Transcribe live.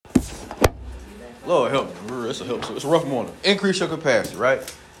Lord help me. It's a rough morning. Increase your capacity,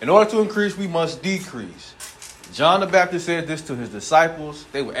 right? In order to increase, we must decrease. John the Baptist said this to his disciples.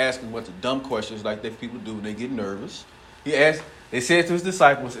 They were asking a bunch of dumb questions like that people do when they get nervous. They said to his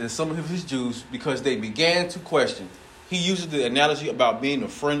disciples and some of his Jews, because they began to question. He uses the analogy about being a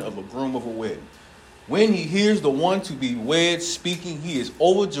friend of a groom of a wedding. When he hears the one to be wed speaking, he is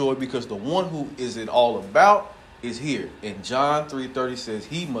overjoyed because the one who is it all about is here. And John 3:30 says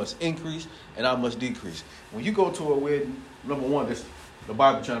he must increase and I must decrease. When you go to a wedding, number one, this the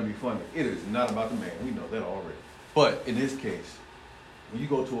Bible trying to be funny. It is not about the man. We know that already. But in this case, when you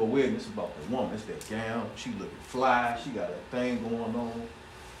go to a wedding, it's about the woman. It's that gown. She looking fly. She got a thing going on.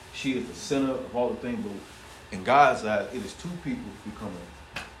 She is the center of all the things. But in God's eyes, it is two people becoming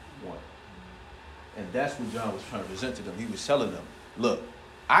one. And that's what John was trying to present to them. He was telling them, look,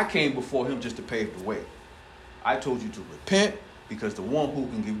 I came before him just to pave the way. I told you to repent because the one who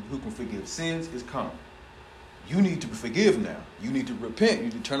can forgive sins is coming. You need to forgive now. You need to repent. You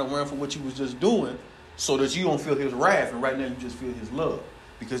need to turn around from what you was just doing so that you don't feel his wrath. And right now you just feel his love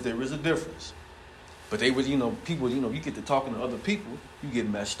because there is a difference. But they was, people, you get to talking to other people, you get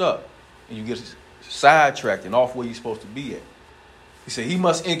messed up and you get sidetracked and off where you're supposed to be at. He said, he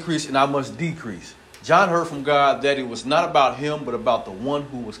must increase and I must decrease. John heard from God that it was not about him, but about the one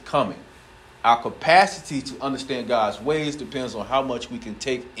who was coming. Our capacity to understand God's ways depends on how much we can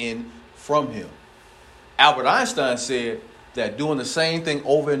take in from him. Albert Einstein said that doing the same thing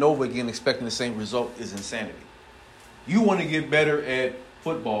over and over again, expecting the same result, is insanity. You want to get better at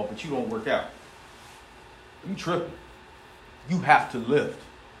football, but you don't work out. You tripping. You have to lift,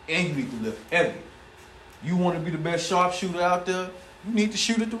 and you need to lift heavy. You want to be the best sharpshooter out there, you need to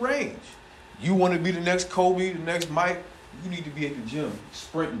shoot at the range. You want to be the next Kobe, the next Mike, you need to be at the gym,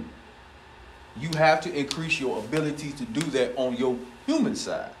 sprinting. You have to increase your ability to do that on your human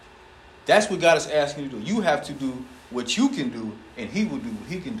side. That's what God is asking you to do. You have to do what you can do, and he will do what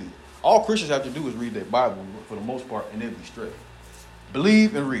he can do. All Christians have to do is read their Bible for the most part, and they'll be straight.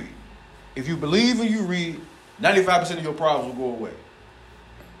 Believe and read. If you believe and you read, 95% of your problems will go away.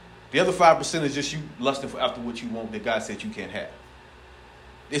 The other 5% is just you lusting after what you want that God said you can't have.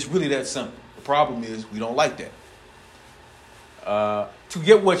 It's really that simple. The problem is we don't like that. To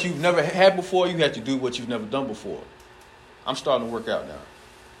get what you've never had before, you have to do what you've never done before. I'm starting to work out now.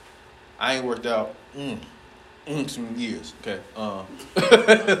 I ain't worked out some years, okay?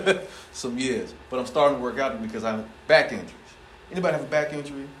 Some years. But I'm starting to work out because I have back injuries. Anybody have a back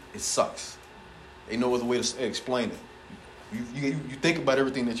injury? It sucks. Ain't no other way to explain it. You think about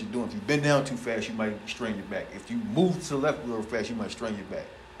everything that you're doing. If you bend down too fast, you might strain your back. If you move to the left real fast, you might strain your back.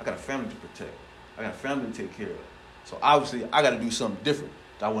 I got a family to protect. I got a family to take care of. So obviously, I got to do something different.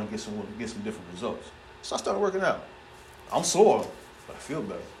 I want to get some different results. So I started working out. I'm sore, but I feel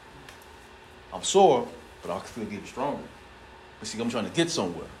better. I'm sore, but I feel getting stronger. But see, I'm trying to get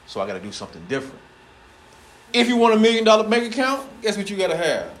somewhere, so I got to do something different. If you want $1 million bank account, guess what you got to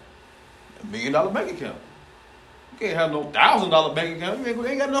have? $1 million bank account. You can't have no $1,000 bank account. You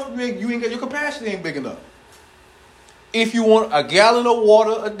ain't got enough. You ain't got your capacity ain't big enough. If you want a gallon of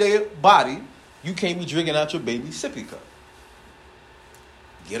water a day body, you can't be drinking out your baby's sippy cup.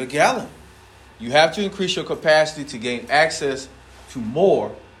 Get a gallon. You have to increase your capacity to gain access to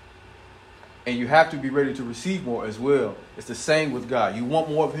more, and you have to be ready to receive more as well. It's the same with God. You want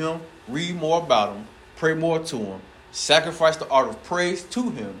more of him, read more about him, pray more to him, sacrifice the art of praise to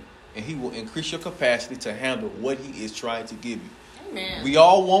him, and he will increase your capacity to handle what he is trying to give you. Amen. We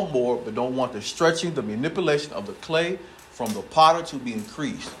all want more, but don't want the stretching, the manipulation of the clay from the potter to be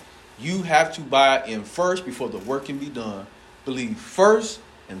increased. You have to buy in first before the work can be done. Believe first,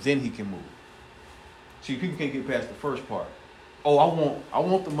 and then he can move. See, people can't get past the first part. Oh, I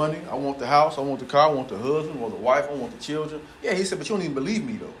want the money, I want the house, I want the car, I want the husband or the wife, I want the children. Yeah, he said, but you don't even believe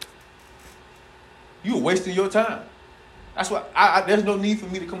me though. You were wasting your time. That's why there's no need for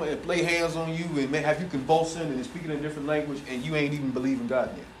me to come and lay hands on you and have you convulsing and speaking in a different language and you ain't even believing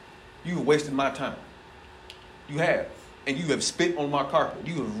God yet. You were wasting my time. You have. And you have spit on my carpet.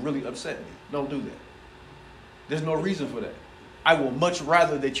 You have really upset me. Don't do that. There's no reason for that. I will much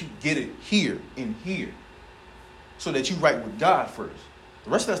rather that you get it here and here so that you write with God first.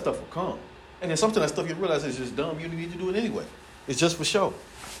 The rest of that stuff will come. And then sometimes that stuff you realize is just dumb. You don't need to do it anyway. It's just for show.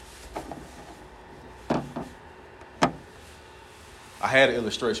 I had an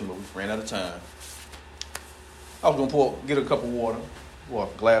illustration, but we ran out of time. I was going to get a cup of water, or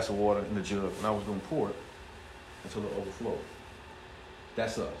a glass of water in the jug, and I was going to pour it until it overflowed.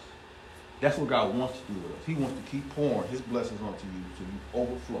 That's us. That's what God wants to do with us. He wants to keep pouring his blessings onto you until you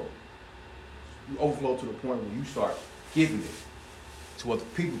overflow. You overflow to the point where you start giving it. to other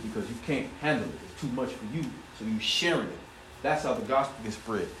people because you can't handle it. It's too much for you, so you sharing it. That's how the gospel gets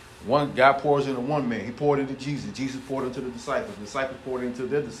spread. One guy pours into one man. He poured into Jesus. Jesus poured into the disciples. The disciples poured into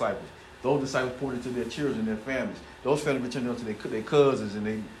their disciples. Those disciples poured into their children, their families. Those families turned into their cousins and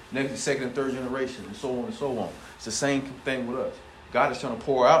their next, second, and third generation, and so on and so on. It's the same thing with us. God is trying to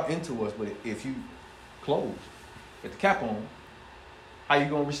pour out into us, but if you close, get the cap on, how you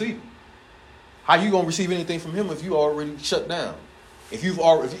going to receive it? How you going to receive anything from him if you already shut down? If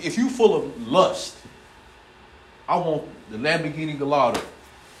you full of lust, I want the Lamborghini Gallardo.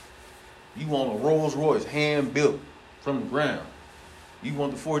 You want a Rolls Royce, hand built from the ground. You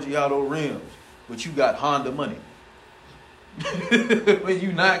want the Forgiato rims, but you got Honda money. But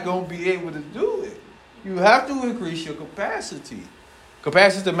you're not going to be able to do it. You have to increase your capacity.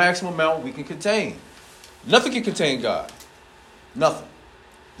 Capacity is the maximum amount we can contain. Nothing can contain God. Nothing.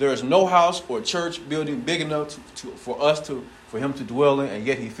 There is no house or church building big enough for him to dwell in, and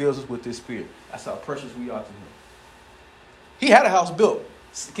yet he fills us with his spirit. That's how precious we are to him. He had a house built.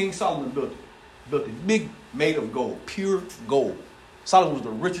 King Solomon built it big, made of gold, pure gold. Solomon was the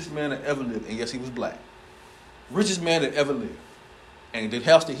richest man that ever lived, and yes, he was black. Richest man that ever lived. And the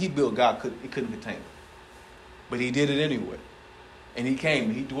house that he built, couldn't contain it. But he did it anyway. And he came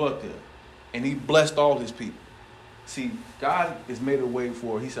and he dwelt there. And he blessed all his people. See, God has made a way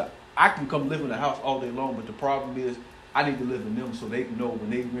for, he said, I can come live in the house all day long, but the problem is I need to live in them so they know when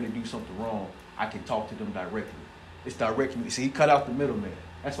they really do something wrong, I can talk to them directly. It's directly. See, he cut out the middleman.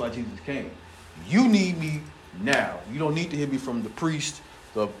 That's why Jesus came. You need me now. You don't need to hear me from the priest,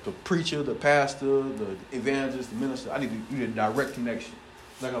 the preacher, the pastor, the evangelist, the minister. You need a direct connection.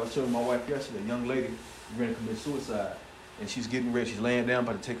 Like I was telling my wife yesterday, a young lady ready to commit suicide. And she's getting ready. She's laying down,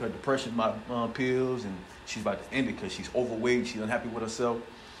 about to take her depression pills, and she's about to end it because she's overweight. She's unhappy with herself.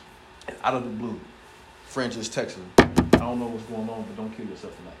 And out of the blue, friend just texted her, I don't know what's going on, but don't kill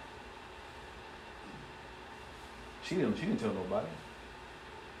yourself tonight. She didn't tell nobody.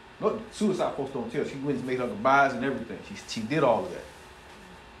 Look, suicide folks don't tell. She went and made her goodbyes and everything. She did all of that.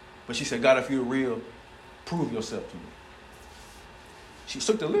 But she said, God, if you're real, prove yourself to me. She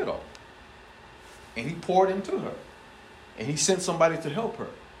took the lid off. And he poured into her. And he sent somebody to help her.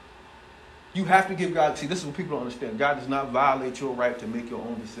 You have to give God, see, this is what people don't understand. God does not violate your right to make your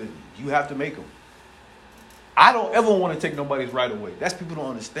own decisions. You have to make them. I don't ever want to take nobody's right away. That's people don't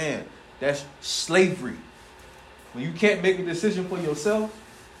understand. That's slavery. When you can't make a decision for yourself,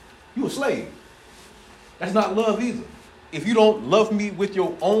 you're a slave. That's not love either. If you don't love me with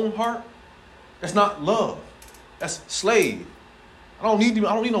your own heart, that's not love. That's slave. I don't need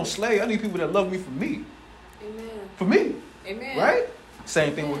no slave. I need people that love me for me. Amen. For me. Amen. Right?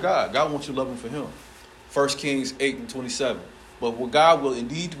 Same thing Amen. with God. God wants you to love him for him. 1 Kings 8:27. But what God will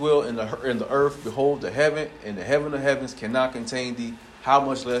indeed dwell in the earth, behold, the heaven and the heaven of heavens cannot contain thee, how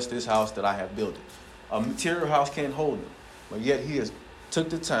much less this house that I have built it. A material house can't hold him. But yet he has took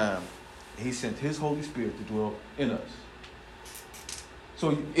the time, and he sent his Holy Spirit to dwell in us.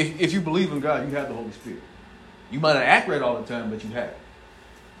 So if you believe in God, you have the Holy Spirit. You might not act right all the time, but you have it.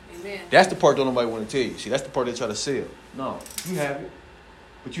 Amen. That's the part that nobody want to tell you. See, that's the part they try to sell. No, you have it,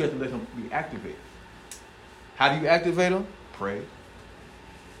 but you have to let him be activated. How do you activate him? Pray,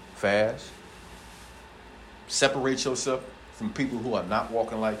 fast, separate yourself from people who are not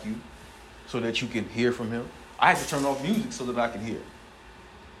walking like you so that you can hear from him. I have to turn off music so that I can hear.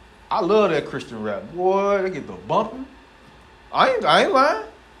 I love that Christian rap. Boy, they get the bumping. I ain't lying.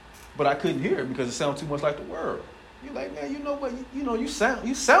 But I couldn't hear it because it sounds too much like the world. You're like, man, you know what? You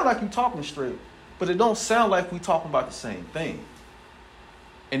sound like you talking straight, but it don't sound like we talking about the same thing.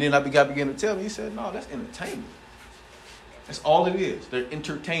 And then I began to tell him, he said, no, that's entertainment. That's all it is. They're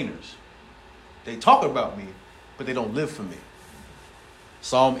entertainers. They talk about me, but they don't live for me.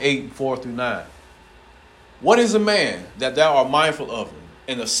 Psalm 8:4-9. What is a man that thou art mindful of him,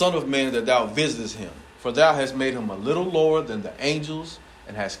 and the son of man that thou visitest him? For thou hast made him a little lower than the angels,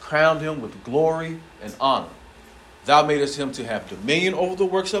 and hast crowned him with glory and honor. Thou madest him to have dominion over the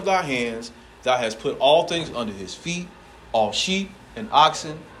works of thy hands. Thou hast put all things under his feet, all sheep and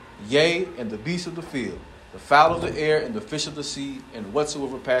oxen, yea, and the beasts of the field, the fowl of the air, and the fish of the sea, and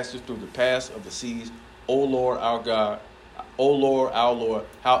whatsoever passes through the paths of the seas. O Lord our God, O Lord our Lord,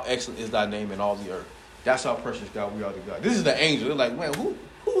 how excellent is thy name in all the earth. That's how precious God we are to God. This is the angel. They're like, man,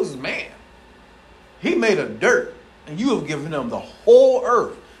 who is man? He made a dirt, and you have given him the whole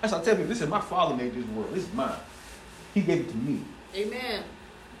earth. That's how I tell people, this is my Father made this world. This is mine. He gave it to me. Amen.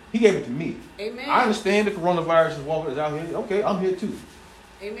 He gave it to me. Amen. I understand the coronavirus is out here. Okay, I'm here too.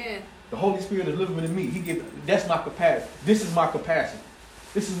 Amen. The Holy Spirit is living in me. That's my capacity. This is my capacity.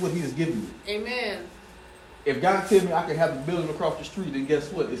 This is what he has given me. Amen. If God tells me I can have a building across the street, then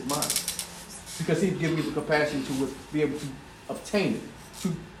guess what? It's mine. Because he's given me the capacity to be able to obtain it,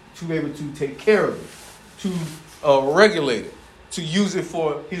 to be able to take care of it, to regulate it, to use it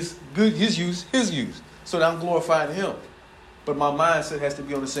for his use. So that I'm glorifying him. But my mindset has to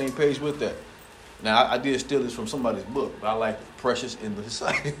be on the same page with that. Now, I did steal this from somebody's book, but I like Precious in the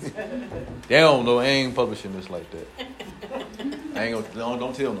Society. They don't know. I ain't publishing this like that. I ain't gonna,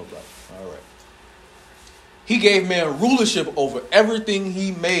 don't tell nobody. All right. He gave man rulership over everything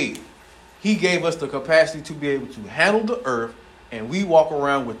he made. He gave us the capacity to be able to handle the earth, and we walk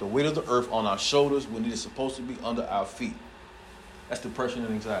around with the weight of the earth on our shoulders when it is supposed to be under our feet. That's depression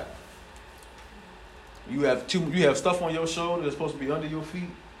and anxiety. You have stuff on your shoulder that's supposed to be under your feet,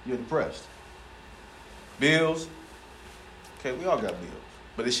 you're depressed. Bills. Okay, we all got bills.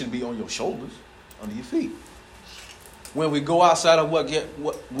 But it shouldn't be on your shoulders, under your feet. When we go outside of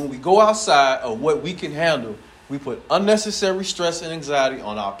what we can handle, we put unnecessary stress and anxiety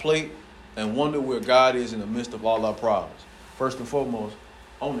on our plate and wonder where God is in the midst of all our problems. First and foremost,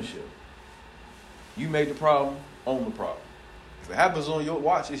 ownership. You made the problem, own the problem. If it happens on your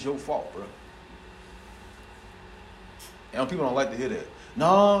watch, it's your fault, bro. And people don't like to hear that.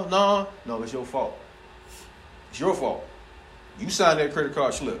 No, it's your fault. It's your fault. You signed that credit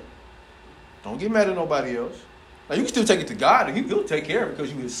card slip. Don't get mad at nobody else. Now, you can still take it to God, and he'll take care of it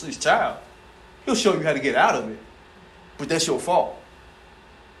because you're his child. He'll show you how to get out of it. But that's your fault.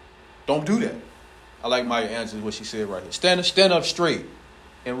 Don't do that. I like Maya Angelou, what she said right here. Stand up straight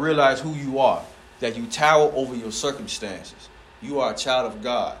and realize who you are, that you tower over your circumstances. You are a child of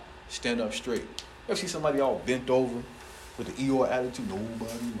God. Stand up straight. You ever see somebody all bent over with the Eeyore attitude?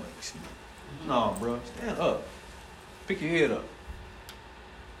 Nobody likes you. No, bro. Stand up. Pick your head up.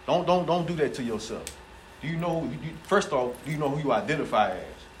 Don't do that to yourself. Do you know? First off, do you know who you identify as?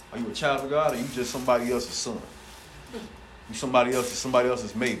 Are you a child of God, or are you just somebody else's son? You somebody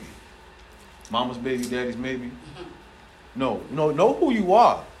else's maybe. Mama's baby, daddy's maybe. No, know who you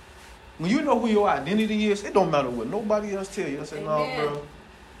are. When you know who your identity is, it don't matter what nobody else tell you. I say, no, bro,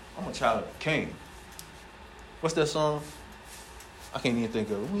 I'm a child of the King. What's that song? I can't even think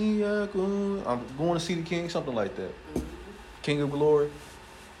of it. I'm going to see the King, something like that. King of Glory.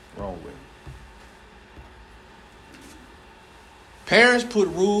 Wrong way. Parents put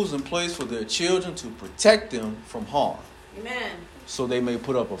rules in place for their children to protect them from harm. Amen. So they may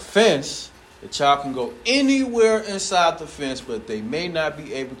put up a fence. The child can go anywhere inside the fence, but they may not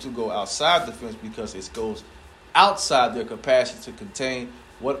be able to go outside the fence because it goes outside their capacity to contain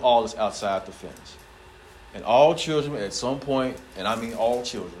what all is outside the fence. And all children at some point, and I mean all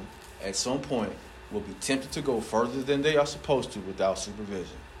children, at some point will be tempted to go further than they are supposed to without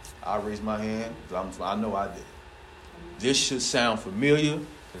supervision. I raise my hand because I know I did. This should sound familiar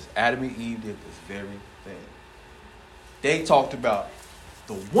because Adam and Eve did this very thing. They talked about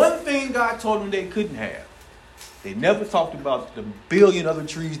the one thing God told them they couldn't have. They never talked about the billion other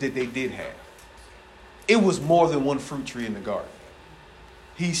trees that they did have. It was more than one fruit tree in the garden.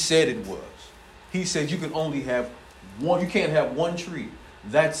 He said it was. He said you can only have one. You can't have one tree.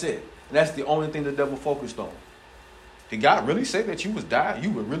 That's it. And that's the only thing the devil focused on. Did God really say that you would die?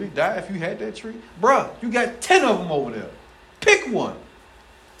 You would really die if you had that tree? Bruh, you got 10 of them over there. Pick one.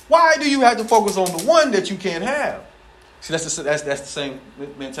 Why do you have to focus on the one that you can't have? See, that's the same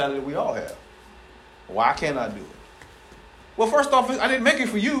mentality that we all have. Why can't I do it? Well, first off, I didn't make it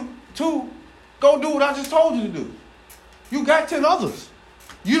for you. 2, go do what I just told you to do. You got 10 others.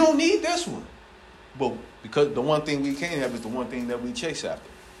 You don't need this one. But because the one thing we can't have is the one thing that we chase after.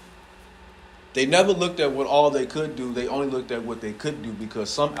 They never looked at what all they could do. They only looked at what they could do because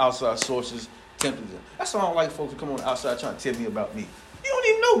some outside sources tempted them. That's why I don't like folks who come on the outside trying to tell me about me. You don't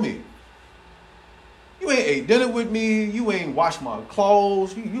even know me. You ain't ate dinner with me. You ain't washed my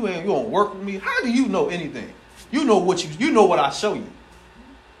clothes. You don't work with me. How do you know anything? You know what I show you.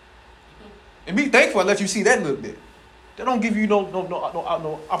 And be thankful I let you see that little bit. That don't give you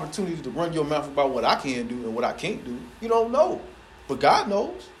no opportunity to run your mouth about what I can do and what I can't do. You don't know. But God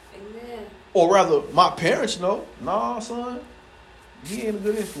knows. Amen. Or rather, my parents know. Nah, son, he ain't a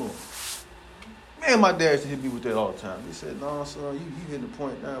good influence. Man, my dad used to hit me with that all the time. He said, nah, son, you hitting the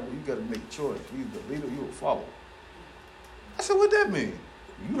point now where you got to make a choice. You either leader, you a follower. I said, what that mean?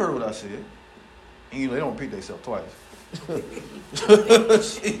 You heard what I said. And they don't repeat themselves twice. Like,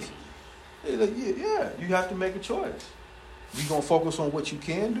 yeah, you have to make a choice. You going to focus on what you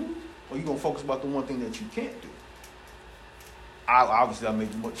can do, or you going to focus about the one thing that you can't do? I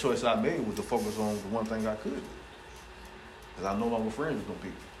made the choice I made was to focus on the one thing I could do. Because I no longer friends with them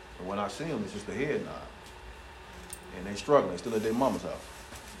people. And when I see them, it's just a head nod. And they struggling. They still at their mama's house.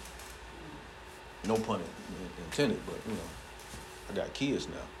 No pun intended, but, I got kids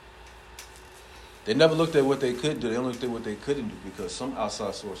now. They never looked at what they could do. They only looked at what they couldn't do because some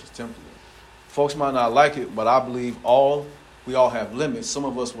outside sources tempted them. Folks might not like it, but I believe we all have limits. Some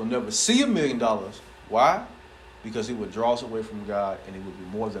of us will never see $1 million. Why? Because it would draw us away from God, and it would be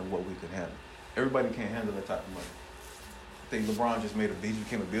more than what we could handle. Everybody can't handle that type of money. I think LeBron just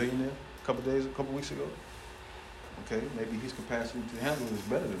became a billionaire a couple weeks ago. Okay, maybe his capacity to handle it is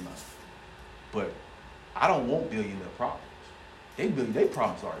better than mine. But I don't want billionaire problems. Their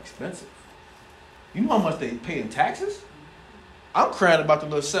problems are expensive. You know how much they pay in taxes? I'm crying about the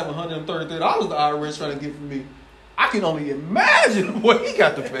little $733 the IRS trying to get from me. I can only imagine what he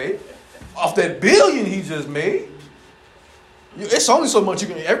got to pay off that billion he just made. It's only so much you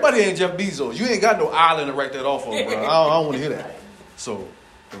can. Everybody ain't Jeff Bezos. You ain't got no island to write that off on, bro. I don't want to hear that. So,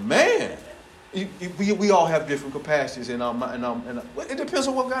 but man, we all have different capacities, and it depends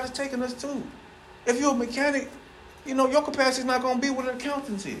on what God is taking us to. If you're a mechanic, your capacity is not going to be what an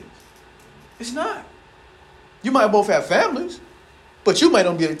accountant's is. It's not. You might both have families, but you might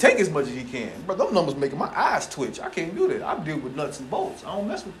not be able to take as much as you can. But those numbers making my eyes twitch. I can't do that. I deal with nuts and bolts. I don't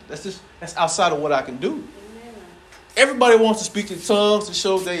mess with it. That's outside of what I can do. Amen. Everybody wants to speak in tongues to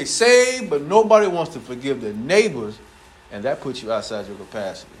show they saved, but nobody wants to forgive their neighbors, and that puts you outside your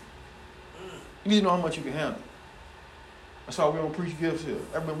capacity. You need to know how much you can handle. That's why we don't preach gifts here.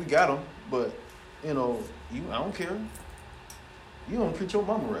 We got them, but I don't care. You don't treat your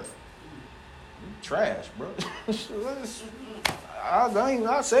mama right. You trash, bro.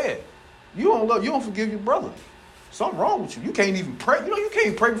 I said, you don't forgive your brother. Something wrong with you. You can't even pray. You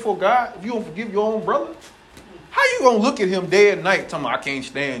can't pray before God if you don't forgive your own brother. How you gonna look at him day and night telling him, I can't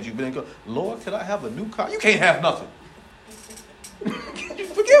stand you, but then go, Lord, can I have a new car? You can't have nothing.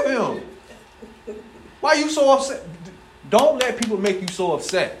 Forgive him. Why are you so upset? Don't let people make you so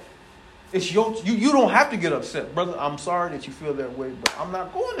upset. It's you don't have to get upset, brother. I'm sorry that you feel that way, but I'm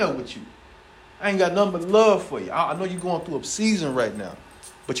not going there with you. I ain't got nothing but love for you. I know you're going through a season right now,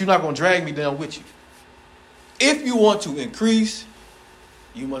 but you're not going to drag me down with you. If you want to increase,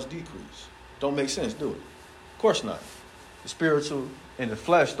 you must decrease. Don't make sense, do it? Of course not. The spiritual and the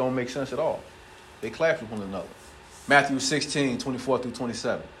flesh don't make sense at all. They clash with one another. Matthew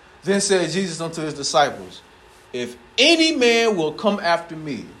 16:24-27. Then said Jesus unto his disciples, if any man will come after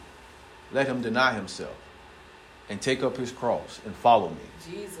me, let him deny himself and take up his cross and follow me.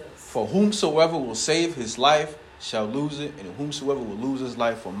 Jesus. For whomsoever will save his life shall lose it, and whomsoever will lose his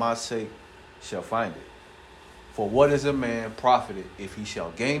life for my sake shall find it. For what is a man profited if he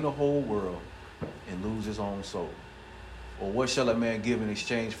shall gain the whole world and lose his own soul? Or what shall a man give in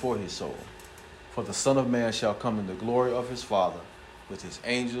exchange for his soul? For the Son of Man shall come in the glory of his Father with his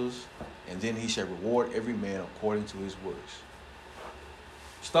angels, and then he shall reward every man according to his works.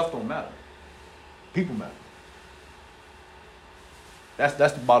 Stuff don't matter. People matter.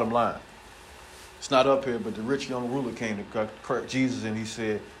 That's the bottom line. It's not up here, but the rich young ruler came to correct Jesus, and he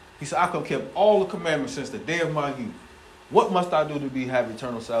said, I could have kept all the commandments since the day of my youth. What must I do to have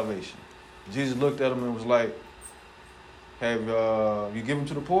eternal salvation? Jesus looked at him and was like, have you given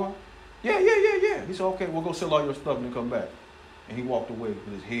to the poor? Yeah. He said, okay, we'll go sell all your stuff and then come back. And he walked away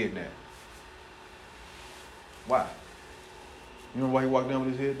with his head down. Why? You know why he walked down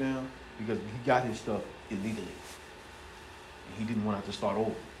with his head down? Because he got his stuff illegally. And he didn't want to have to start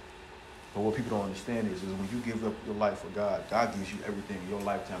over. But what people don't understand is when you give up your life for God, God gives you everything in your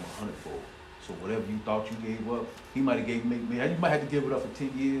lifetime 100-fold. So whatever you thought you gave up, you might have to give it up for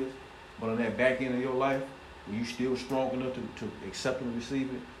 10 years, but on that back end of your life, when you're still strong enough to accept and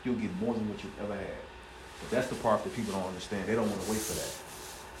receive it, you'll get more than what you've ever had. But that's the part that people don't understand. They don't want to wait for that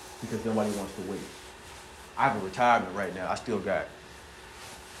because nobody wants to wait. I have a retirement right now. I still got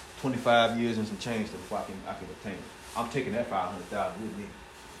 25 years and some change before I can obtain it. I'm taking that $500,000 with me.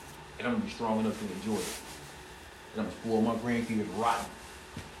 And I'm going to be strong enough to enjoy it. And I'm going to spoil my grandkids rotten.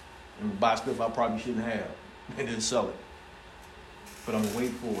 I'm going to buy stuff I probably shouldn't have and then sell it. But I'm going to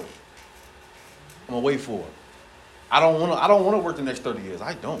wait for it. I don't want to work the next 30 years.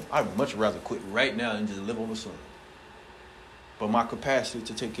 I don't. I'd much rather quit right now and just live on the sun. But my capacity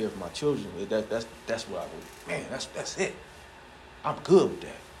to take care of my children, that's what I would. Man, that's it. I'm good with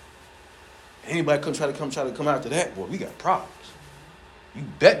that. Anybody try to come after that, boy, we got problems. You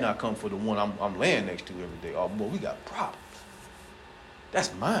bet not come for the one I'm laying next to every day. Oh, boy, we got problems.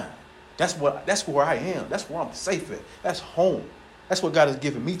 That's mine. That's where I am. That's where I'm safe at. That's home. That's what God has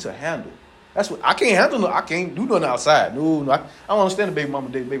given me to handle. That's what I can't handle. I can't do nothing outside. No, I don't understand the baby mama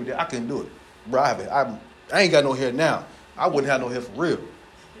day, baby day. I can't do it. Bro, I ain't got no hair now. I wouldn't have no hair for real.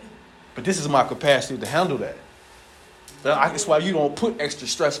 But this is my capacity to handle that. That's why you don't put extra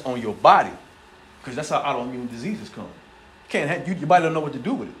stress on your body. Because that's how autoimmune diseases come. Your body don't know what to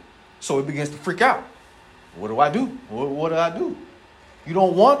do with it. So it begins to freak out. What do I do? What do I do? You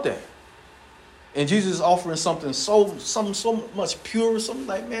don't want that. And Jesus is offering something so much pure, something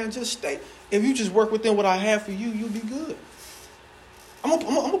like, man, just stay. If you just work within what I have for you, you'll be good. I'm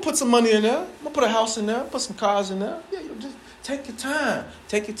gonna put some money in there. I'm gonna put a house in there, put some cars in there. Yeah, just take your time.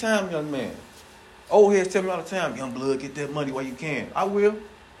 Take your time, young man. Old heads tell me all the time, young blood, get that money while you can. I will,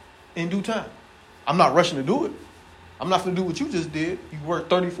 in due time. I'm not rushing to do it. I'm not going to do what you just did. You worked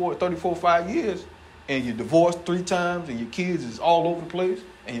 5 years, and you're divorced 3 times, and your kids is all over the place,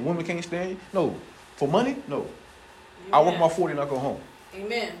 and your woman can't stand you. No. For money? No. Amen. I work my 40 and I go home.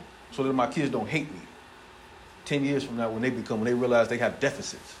 Amen. So that my kids don't hate me 10 years from now when they realize they have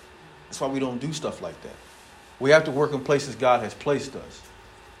deficits. That's why we don't do stuff like that. We have to work in places God has placed us.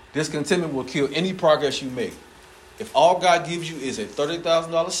 Discontentment will kill any progress you make. If all God gives you is a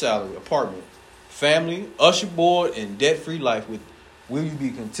 $30,000 salary, apartment, family, usher board, and debt-free life, will you be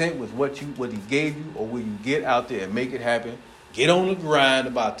content with what he gave you, or will you get out there and make it happen? Get on the grind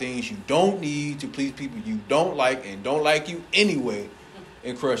about things you don't need to please people you don't like and don't like you anyway,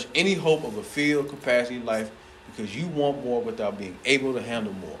 and crush any hope of a filled capacity life because you want more without being able to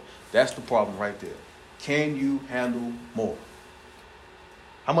handle more. That's the problem right there. Can you handle more?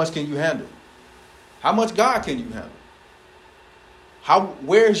 How much can you handle? How much God can you handle?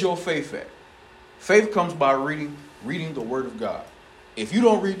 Where's your faith at? Faith comes by reading the Word of God. If you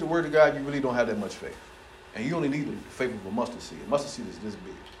don't read the Word of God, you really don't have that much faith. And you only need the faith of a mustard seed. A mustard seed is this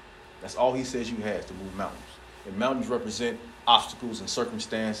big. That's all he says you have to move mountains. And mountains represent obstacles and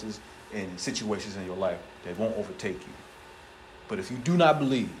circumstances and situations in your life that won't overtake you. But if you do not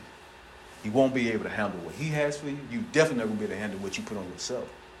believe, you won't be able to handle what he has for you. You definitely never will be able to handle what you put on yourself.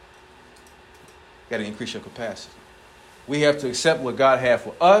 You got to increase your capacity. We have to accept what God had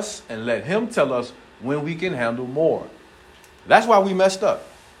for us and let him tell us when we can handle more. That's why we messed up.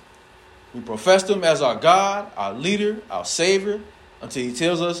 We professed him as our God, our leader, our savior, until he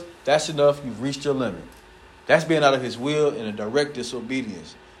tells us that's enough, you've reached your limit. That's being out of his will and a direct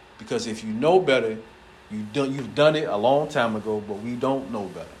disobedience. Because if you know better, you've done it a long time ago, but we don't know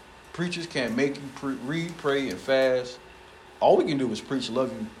better. Preachers can't make you read, pray, and fast. All we can do is preach,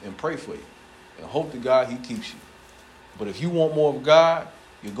 love you, and pray for you. And hope to God he keeps you. But if you want more of God,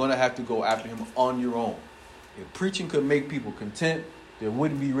 you're going to have to go after him on your own. If preaching could make people content, there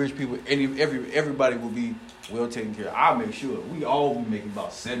wouldn't be rich people. Everybody will be well taken care of. I'll make sure we all be making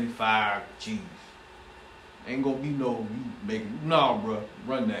about 75 G's. Ain't going to be no you making. No, bro.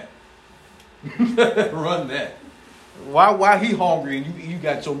 Run that. Run that. Why he hungry and you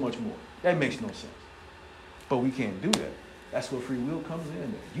got so much more? That makes no sense. But we can't do that. That's where free will comes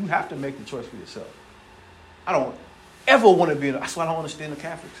in there. You have to make the choice for yourself. I don't ever want to be that's why I don't understand the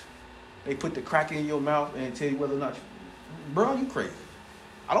Catholics. They put the crack in your mouth and tell you whether or not bro, you crazy.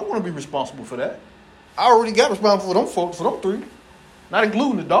 I don't want to be responsible for that. I already got responsible for them folks, for them 3. Not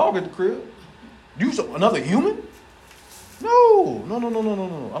including the dog at the crib. You another human? No.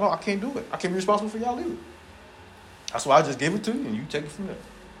 I can't do it. I can't be responsible for y'all either. That's why I just gave it to you and you take it from there.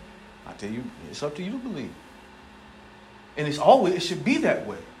 I tell you, it's up to you to believe. And it should be that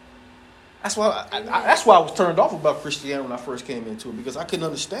way. That's why I was turned off about Christianity when I first came into it, because I couldn't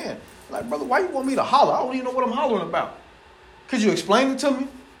understand. Like, brother, why you want me to holler? I don't even know what I'm hollering about. Could you explain it to me?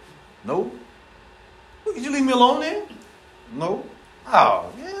 No. Could you leave me alone then? No.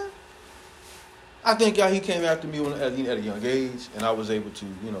 Oh, yeah. I think he came after me at a young age, and I was able to,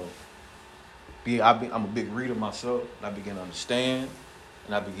 I'm a big reader myself, and I began to understand,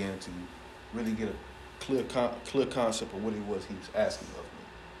 and I began to really get a clear concept of what it was he was asking of me.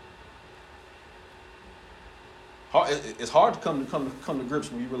 It's hard to come to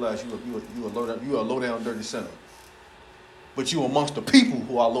grips when you realize you are a low down dirty sinner, but you're amongst the people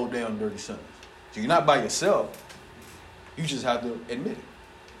who are low down dirty sinners. So you're not by yourself. You just have to admit it.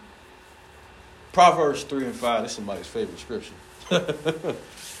 Proverbs 3 and 5. This is somebody's favorite scripture.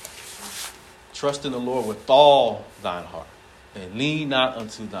 Trust in the Lord with all thine heart, and lean not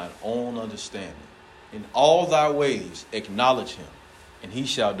unto thine own understanding. In all thy ways acknowledge him, and he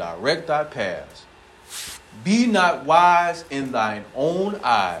shall direct thy paths. Be not wise in thine own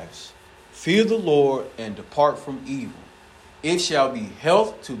eyes. Fear the Lord and depart from evil. It shall be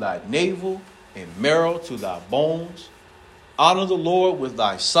health to thy navel and marrow to thy bones. Honor the Lord with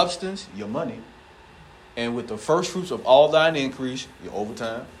thy substance, your money, and with the first fruits of all thine increase, your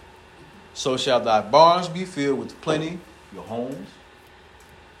overtime. So shall thy barns be filled with plenty, your homes,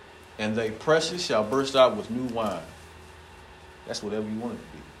 and thy presses shall burst out with new wine. That's whatever you want it to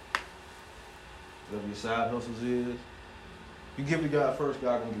be. Whatever your side hustles is, you give it to God first,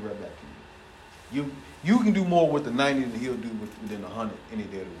 God gonna give right back to you. You can do more with the 90 than he'll do within 100 any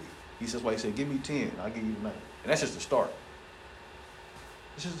day of the week. He says, why he said, give me 10, I'll give you the 90. And that's just the start.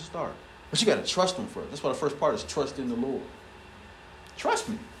 It's just the start. But you got to trust him first. That's why the first part is trust in the Lord. Trust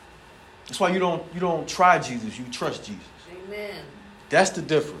me. That's why you don't try Jesus, you trust Jesus. Amen. That's the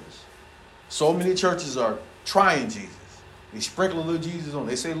difference. So many churches are trying Jesus. They sprinkle a little Jesus on.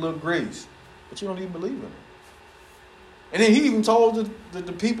 They say a little grace, but you don't even believe in it. And then he even told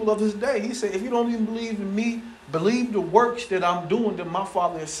the people of his day, he said, if you don't even believe in me, believe the works that I'm doing that my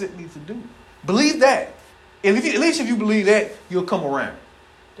Father has sent me to do. Believe that. And at least if you believe that, you'll come around.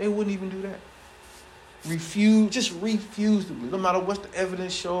 They wouldn't even do that. Just refuse to believe. No matter what the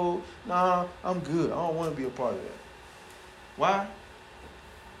evidence showed, nah, I'm good. I don't want to be a part of that. Why?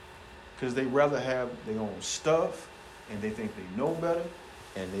 Because they rather have their own stuff, and they think they know better,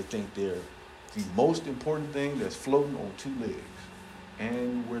 and they think they're the most important thing that's floating on two legs.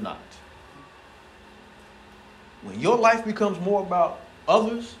 And we're not. When your life becomes more about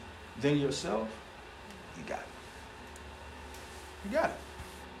others than yourself, you got it. You got it.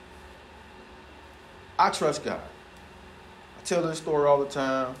 I trust God. I tell this story all the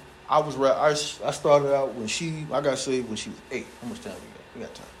time. I started out when I got saved when she was 8. How much time we got? We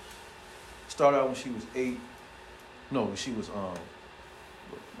got time. Started out when she was 8. No, when she was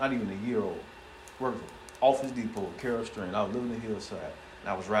not even a year old. Worked for Office Depot, Carol String. I was living in the hillside, and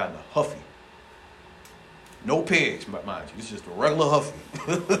I was riding a Huffy. No pegs, mind you. It's just a regular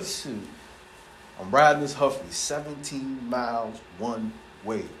Huffy. Shoot. I'm riding this Huffy 17 miles one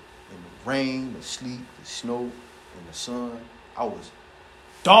way. In the rain, the sleet, the snow, and the sun. I was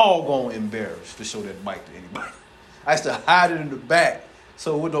doggone embarrassed to show that bike to anybody. I used to hide it in the back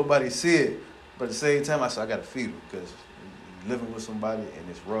so would nobody see it. But at the same time, I said, I got to feed her because you're living with somebody and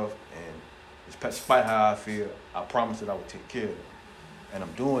it's rough. And despite how I feel, I promised that I would take care of them. And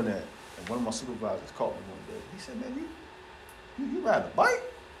I'm doing that. And one of my supervisors called me one day. He said, man, you ride a bike?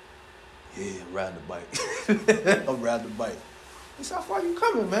 Yeah, I'm riding the bike. I'm riding the bike. He said, how far you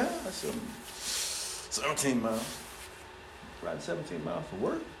coming, man? I said, 17 miles. Riding 17 miles for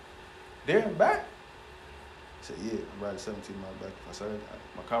work? There and back? He said, yeah, I'm riding 17 miles back. I said,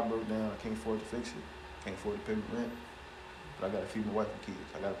 my car broke down. I can't afford to fix it. Can't afford to pay the rent. But I got to feed my wife and kids.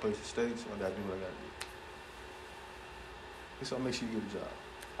 I got a place to stay, so I got to do what I got to do. He said, I'll make sure you get a job.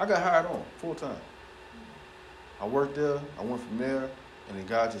 I got hired on full time. I worked there. I went from there. And then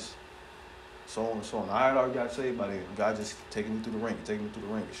God just, so on and so on. I had already got saved by then. God just taking me through the ring,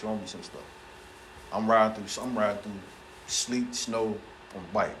 showing me some stuff. I'm riding through sleet, snow on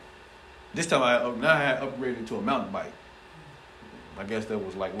a bike. This time I had upgraded to a mountain bike. I guess that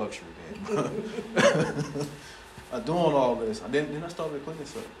was like luxury then. I'm doing all this. Then I started a cleaning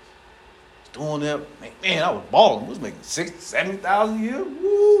service. Doing that, man, I was balling. I was making $60,000, $70,000 a year.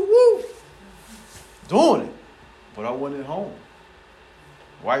 Woo. Doing it. But I wasn't at home.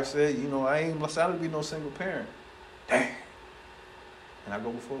 Wife said, I ain't decided to be no single parent. Dang. And I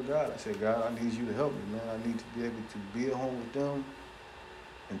go before God. I said, God, I need you to help me, man. I need to be able to be at home with them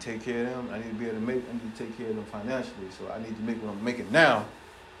and take care of them. I need to be able to take care of them financially. So I need to make what I'm making now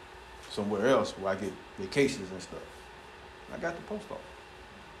somewhere else where I get vacations and stuff. And I got the post office.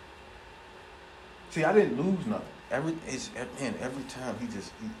 See, I didn't lose nothing. Every time he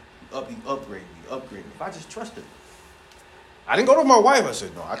upgraded me. If I just trusted him. I didn't go to my wife. I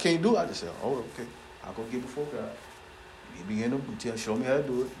said, no, I can't do it. I just said, oh, okay. I'll go get before God. He began to show me how to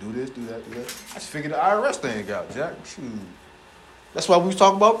do it. Do this, do that, do that. I just figured the IRS thing out, Jack. Shoot. That's why we was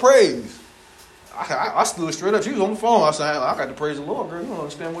talking about praise. I stood straight up. She was on the phone. I said, I got to praise the Lord, girl. You don't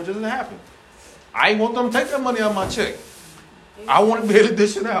understand what just happened. I ain't want them to take that money out of my check. I want to be able to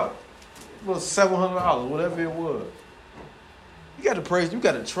dish it out. It was $700, whatever it was. You got to praise. You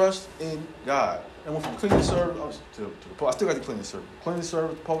got to trust in God. And went from cleaning service to the I still got the cleaning service. Cleaning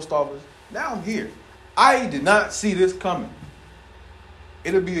service, post office. Now I'm here. I did not see this coming.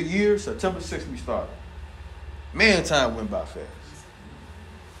 It'll be a year, September 6th we started. Man, time went by fast.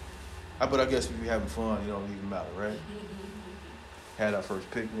 But I guess if you're having fun, it don't even matter, right? Had our first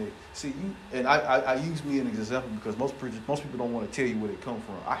picnic. See, I use me as an example because most people don't want to tell you where they come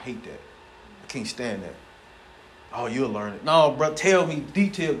from. I hate that. I can't stand that. Oh, you'll learn it. No, bro, tell me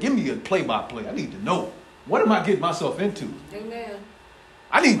detail. Give me a play-by-play. I need to know. What am I getting myself into? Amen.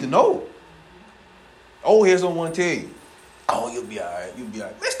 I need to know. Old heads don't want to tell you. Oh, you'll be all right. You'll be all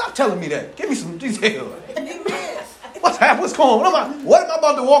right. Man, stop telling me that. Give me some detail. Amen. What's happening? What's going on? What am I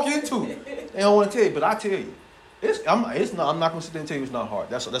about to walk into? They don't want to tell you, but I tell you. I'm not going to sit there and tell you it's not hard.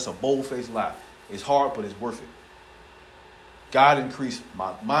 That's a bold-faced lie. It's hard, but it's worth it. God increased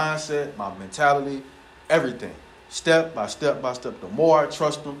my mindset, my mentality, everything. Step by step by step. The more I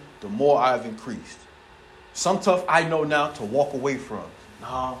trust him, the more I've increased. Some stuff I know now to walk away from.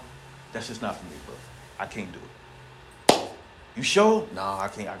 No, that's just not for me, bro. I can't do it. You sure? No, I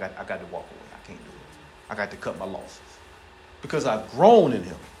can't. I got to walk away. I can't do it. I got to cut my losses. Because I've grown in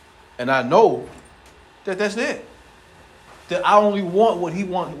him. And I know that that's it. That I only want what he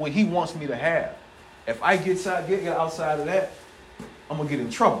wants me to have. If I get outside of that, I'm going to get in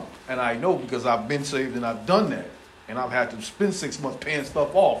trouble. And I know because I've been saved and I've done that. And I've had to spend 6 months paying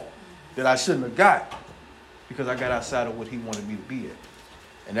stuff off that I shouldn't have got because I got outside of what he wanted me to be at.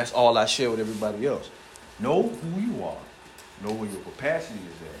 And that's all I share with everybody else. Know who you are. Know where your capacity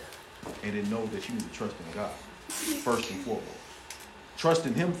is at. And then know that you need to trust in God first and foremost. Trust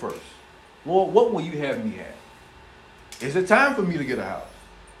in him first. Lord, what will you have me have? Is it time for me to get a house?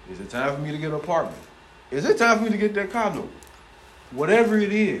 Is it time for me to get an apartment? Is it time for me to get that car note? Whatever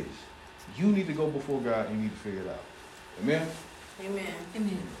it is, you need to go before God and you need to figure it out. Amen? Amen.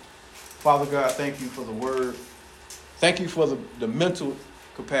 Amen. Father God, thank you for the word. Thank you for the mental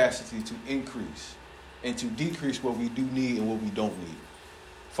capacity to increase and to decrease what we do need and what we don't need.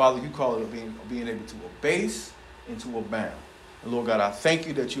 Father, you call it being able to abase and to abound. And Lord God, I thank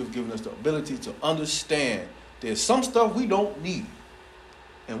you that you have given us the ability to understand there's some stuff we don't need.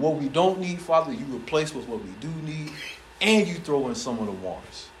 And what we don't need, Father, you replace with what we do need, and you throw in some of the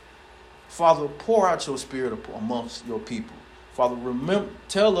wants. Father, pour out your spirit amongst your people. Father,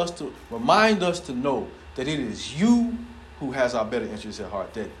 remind us to know that it is you who has our better interests at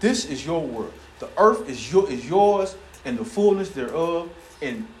heart, that this is your world. The earth is yours and the fullness thereof,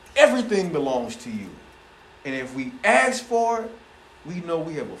 and everything belongs to you. And if we ask for it, we know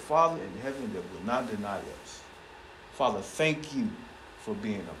we have a Father in heaven that will not deny us. Father, thank you for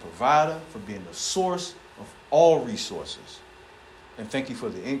being a provider, for being the source of all resources. And thank you for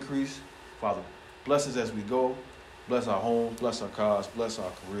the increase. Father, bless us as we go. Bless our homes, bless our cars, bless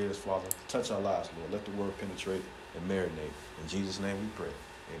our careers, Father. Touch our lives, Lord. Let the word penetrate and marinate. In Jesus' name we pray.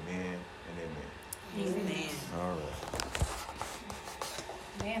 Amen and amen. Amen. All right.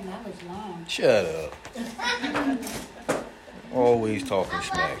 Man, that was long. Shut up. Always talking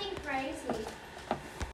smack.